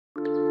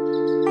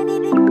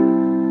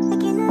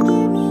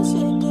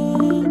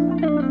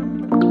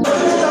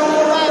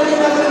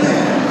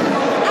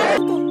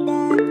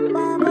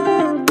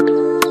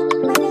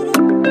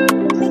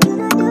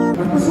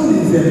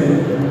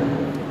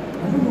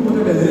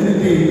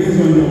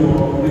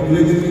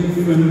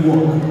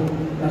Framework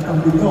that can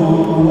be done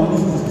on what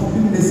is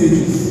stopping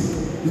messages,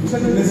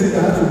 especially the message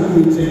that has to do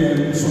with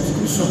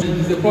subscription.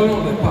 It's a problem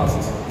of the past.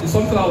 It's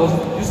something that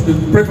used to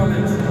be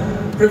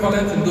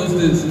prevalent in those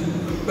days.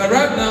 But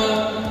right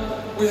now,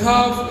 we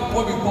have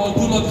what we call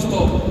do not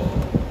disturb,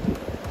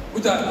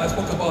 which I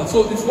spoke about.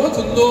 So if you want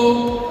to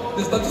know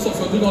the status of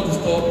your do not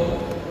disturb,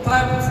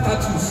 type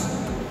status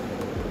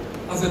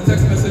as a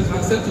text message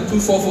and send to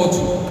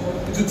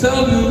 2442. It will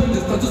tell you the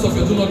status of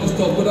your do not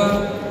disturb,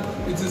 whether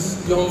it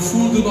is you're on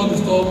full do not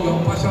disturb, you're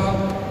on partial,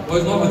 or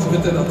it's not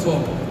activated at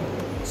all.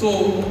 So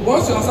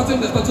once you are certain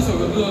the status of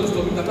your do not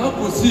disturb, you can now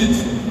proceed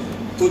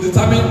to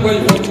determine where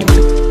you want to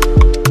go.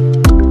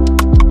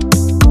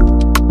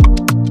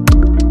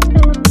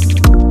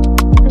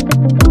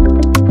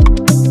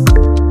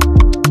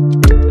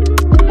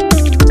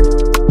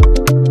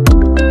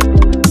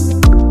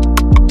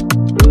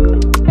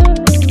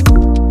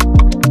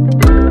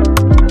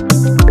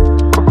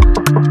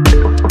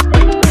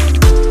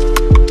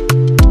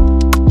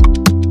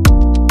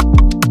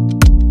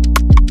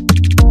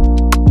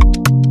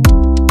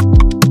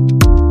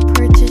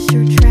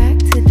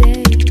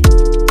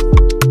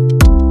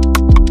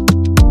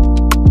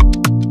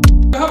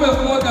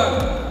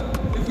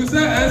 If you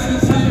say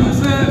NCC, you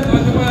say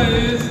Najima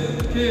is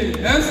king.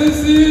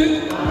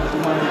 NCC.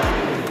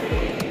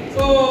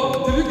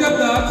 So, did you get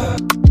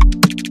that?